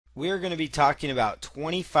We are going to be talking about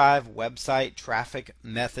 25 website traffic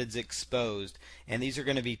methods exposed, and these are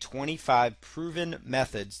going to be 25 proven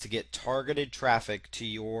methods to get targeted traffic to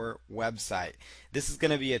your website. This is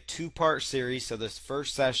going to be a two-part series, so this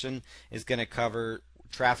first session is going to cover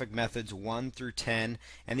traffic methods 1 through 10,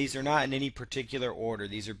 and these are not in any particular order.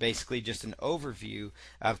 These are basically just an overview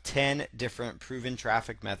of 10 different proven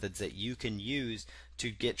traffic methods that you can use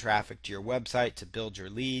to get traffic to your website, to build your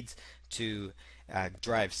leads, to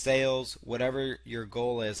drive sales, whatever your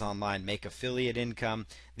goal is online, make affiliate income.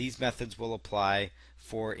 These methods will apply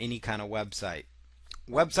for any kind of website.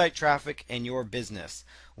 Website traffic and your business.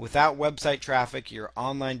 Without website traffic, your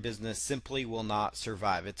online business simply will not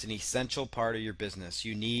survive. It's an essential part of your business.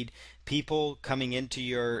 You need people coming into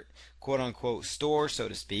your quote unquote store, so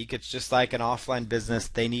to speak. It's just like an offline business.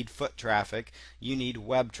 They need foot traffic. You need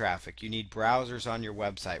web traffic. You need browsers on your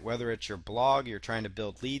website. Whether it's your blog, you're trying to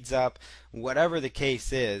build leads up, whatever the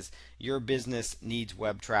case is, your business needs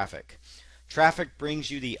web traffic. Traffic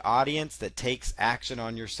brings you the audience that takes action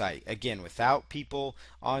on your site. Again, without people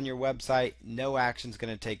on your website, no action is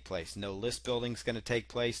going to take place. No list building is going to take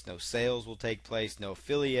place. No sales will take place. No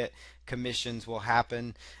affiliate commissions will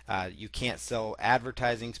happen. You can't sell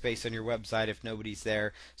advertising space on your website if nobody's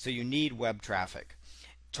there. So you need web traffic.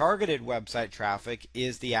 Targeted website traffic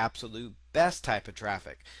is the absolute best type of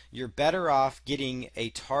traffic. You're better off getting a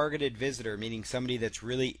targeted visitor, meaning somebody that's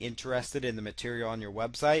really interested in the material on your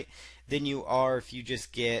website, than you are if you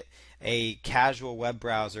just get a casual web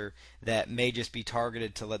browser that may just be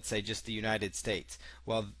targeted to, let's say, just the United States.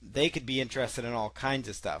 Well, they could be interested in all kinds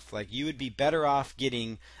of stuff. Like, you would be better off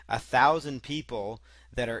getting 1,000 people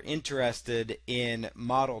that are interested in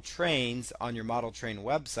model trains on your model train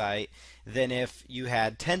website than if you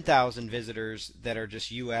had 10,000 visitors that are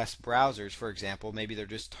just US browsers, for example. Maybe they're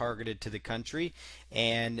just targeted to the country,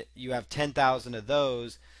 and you have 10,000 of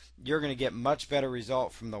those. You're going to get much better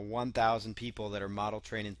result from the 1,000 people that are model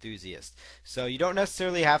train enthusiasts. So you don't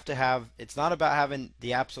necessarily have to have, it's not about having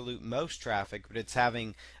the absolute most traffic, but it's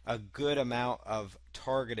having a good amount of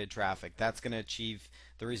targeted traffic. That's going to achieve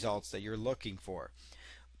the results that you're looking for.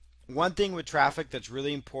 One thing with traffic that's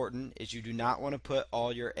really important is you do not want to put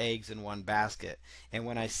all your eggs in one basket. And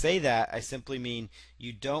when I say that, I simply mean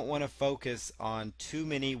you don't want to focus on too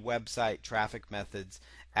many website traffic methods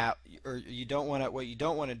or you don't want to, what you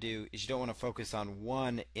don't want to do is you don't want to focus on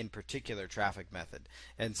one in particular traffic method.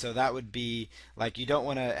 And so that would be like, you don't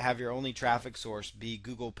want to have your only traffic source be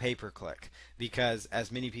Google pay-per-click, because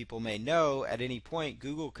as many people may know, at any point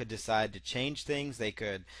Google could decide to change things. They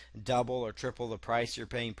could double or triple the price you're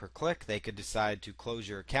paying per click. They could decide to close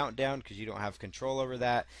your account down because you don't have control over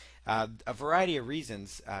that. A variety of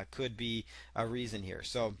reasons could be a reason here.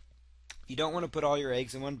 So you don't want to put all your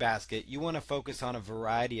eggs in one basket. You want to focus on a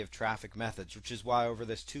variety of traffic methods, which is why over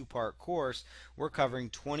this two-part course we're covering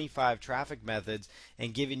 25 traffic methods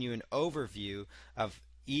and giving you an overview of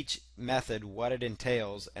each method, what it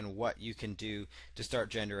entails, and what you can do to start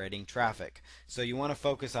generating traffic. So you want to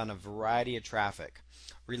focus on a variety of traffic.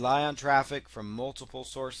 Rely on traffic from multiple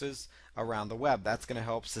sources around the web. That's going to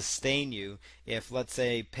help sustain you if, let's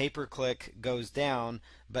say, pay-per-click goes down,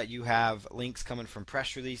 but you have links coming from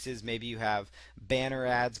press releases. Maybe you have banner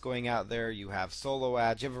ads going out there. You have solo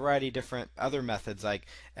ads. You have a variety of different other methods like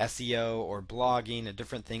SEO or blogging and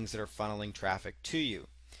different things that are funneling traffic to you.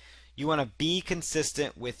 You want to be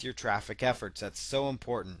consistent with your traffic efforts. That's so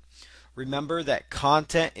important. Remember that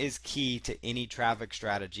content is key to any traffic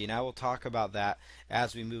strategy, and I will talk about that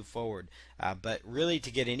as we move forward. But really,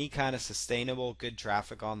 to get any kind of sustainable, good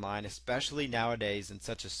traffic online, especially nowadays in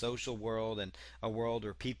such a social world and a world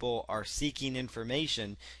where people are seeking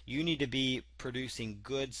information, you need to be producing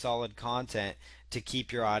good, solid content to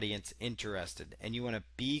keep your audience interested. And you want to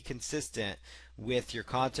be consistent with your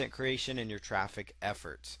content creation and your traffic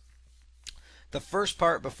efforts. The first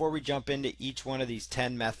part before we jump into each one of these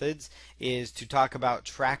 10 methods is to talk about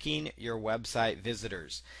tracking your website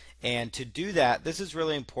visitors. And to do that, this is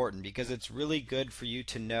really important because it's really good for you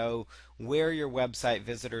to know where your website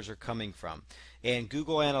visitors are coming from. And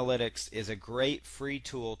Google Analytics is a great free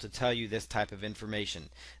tool to tell you this type of information.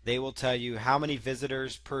 They will tell you how many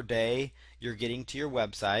visitors per day you're getting to your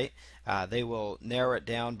website. They will narrow it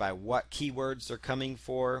down by what keywords they're coming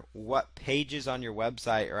for, what pages on your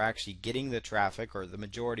website are actually getting the traffic or the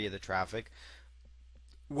majority of the traffic,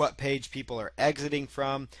 what page people are exiting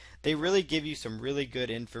from. They really give you some really good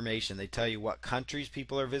information. They tell you what countries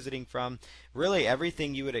people are visiting from. Really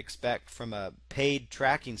everything you would expect from a paid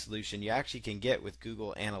tracking solution you actually can get with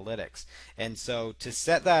Google Analytics. And so to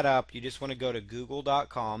set that up, you just want to go to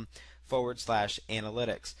google.com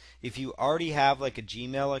 /analytics. If you already have like a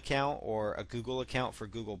Gmail account or a Google account for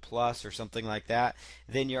Google Plus or something like that,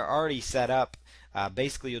 then you're already set up.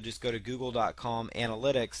 Basically, you'll just go to google.com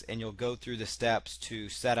analytics and you'll go through the steps to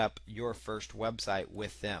set up your first website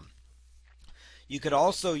with them. You could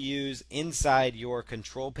also use inside your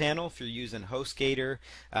control panel if you're using HostGator.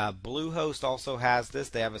 Bluehost also has this.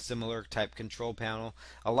 They have a similar type control panel.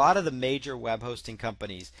 A lot of the major web hosting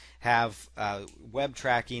companies have web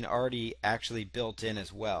tracking already actually built in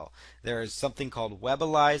as well. There is something called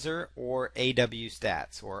Webalizer or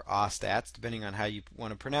AWStats or AWStats, depending on how you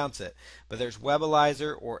want to pronounce it. But there's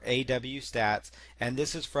Webalizer or AWStats, and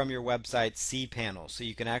this is from your website's cPanel. So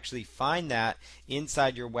you can actually find that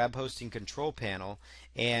inside your web hosting control panel,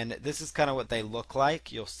 and this is kind of what they look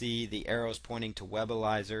like. You'll see the arrows pointing to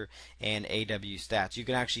Webalizer and AWStats. You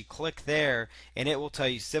can actually click there and it will tell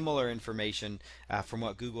you similar information from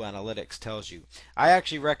what Google Analytics tells you. I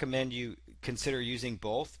actually recommend you consider using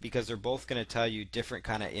both because they're both going to tell you different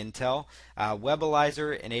kind of intel.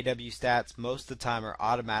 Webalizer and AWStats most of the time are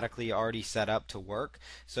automatically already set up to work.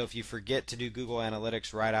 So if you forget to do Google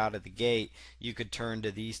Analytics right out of the gate, you could turn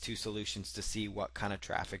to these two solutions to see what kind of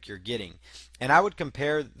traffic you're getting. And I would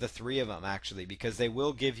compare the three of them actually because they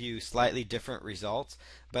will give you slightly different results,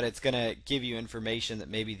 but it's going to give you information that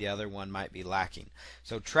maybe the other one might be lacking.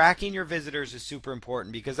 So tracking your visitors is super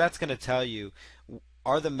important because that's going to tell you,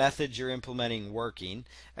 are the methods you're implementing working?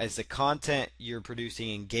 Is the content you're producing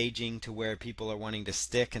engaging to where people are wanting to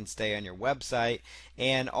stick and stay on your website?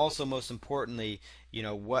 And also, most importantly,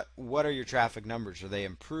 what are your traffic numbers? Are they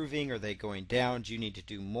improving? Are they going down? Do you need to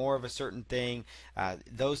do more of a certain thing?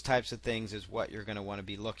 Those types of things is what you're going to want to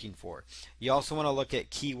be looking for. You also want to look at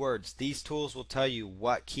keywords. These tools will tell you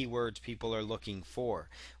what keywords people are looking for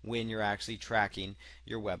when you're actually tracking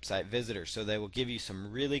your website visitors. So they will give you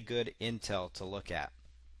some really good intel to look at.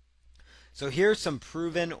 So here's some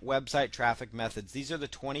proven website traffic methods. These are the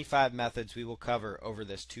 25 methods we will cover over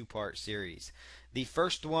this two-part series. The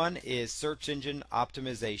first one is search engine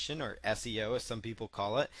optimization, or SEO as some people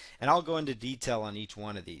call it, and I'll go into detail on each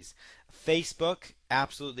one of these. Facebook,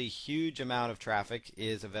 absolutely huge amount of traffic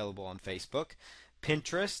is available on Facebook.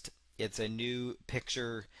 Pinterest, it's a new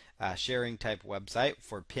picture sharing type website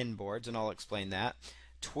for pin boards, and I'll explain that.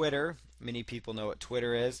 Twitter, many people know what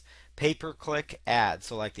Twitter is. Pay-per-click ads,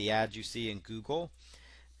 so like the ads you see in Google.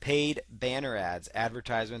 Paid banner ads,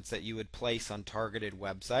 advertisements that you would place on targeted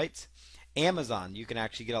websites. Amazon, you can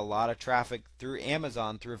actually get a lot of traffic through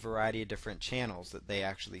Amazon through a variety of different channels that they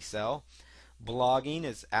actually sell. Blogging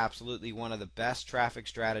is absolutely one of the best traffic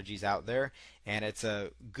strategies out there, and it's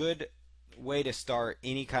a good way to start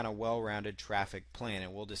any kind of well-rounded traffic plan,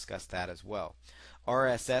 and we'll discuss that as well.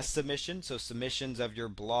 RSS submissions, so submissions of your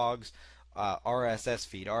blog's RSS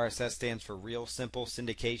feed. RSS stands for Real Simple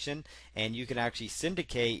Syndication, and you can actually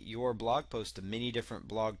syndicate your blog post to many different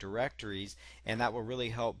blog directories, and that will really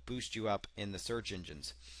help boost you up in the search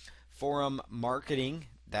engines. Forum marketing,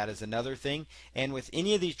 that is another thing. And with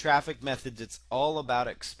any of these traffic methods, it's all about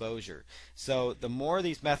exposure. So the more of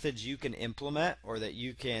these methods you can implement or that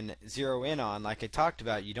you can zero in on, like I talked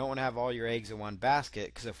about, you don't want to have all your eggs in one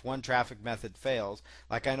basket, because if one traffic method fails,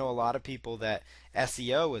 like I know a lot of people that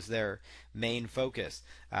SEO is their main focus.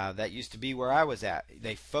 That used to be where I was at.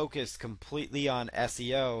 They focused completely on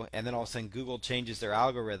SEO, and then all of a sudden Google changes their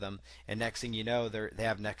algorithm, and next thing you know, they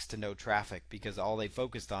have next to no traffic because all they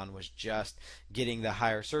focused on was just getting the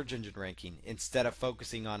higher search engine ranking instead of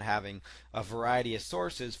focusing on having a variety of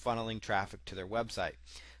sources funneling traffic to their website.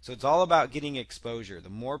 So it's all about getting exposure. The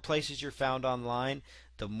more places you're found online,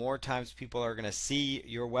 the more times people are going to see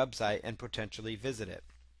your website and potentially visit it.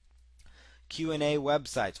 Q&A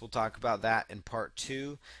websites, we'll talk about that in part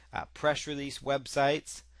 2. Press release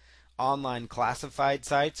websites, online classified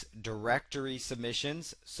sites, directory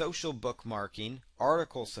submissions, social bookmarking,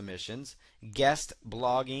 article submissions, guest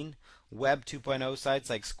blogging, Web 2.0 sites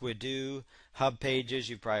like Squidoo, Hub Pages,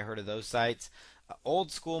 you've probably heard of those sites.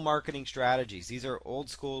 Old school marketing strategies. These are old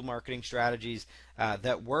school marketing strategies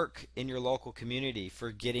that work in your local community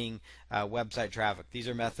for getting website traffic. These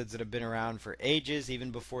are methods that have been around for ages,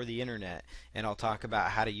 even before the internet, and I'll talk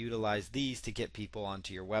about how to utilize these to get people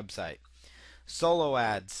onto your website. Solo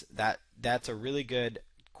ads, that's a really good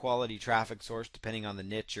quality traffic source depending on the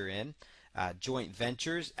niche you're in. Joint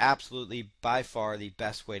ventures, absolutely by far the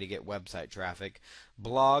best way to get website traffic.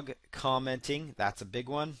 Blog commenting, that's a big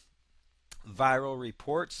one. Viral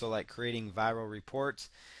reports, so like creating viral reports.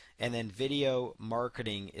 And then video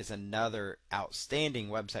marketing is another outstanding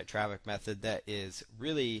website traffic method that is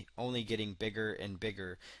really only getting bigger and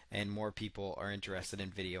bigger, and more people are interested in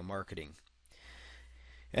video marketing.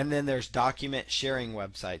 And then there's document sharing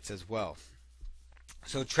websites as well.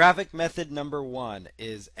 So traffic method number 1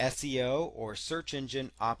 is SEO, or search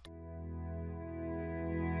engine optimization.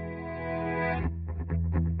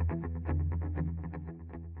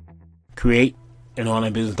 Create an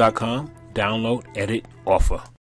onlinebusiness.com, download, edit, offer.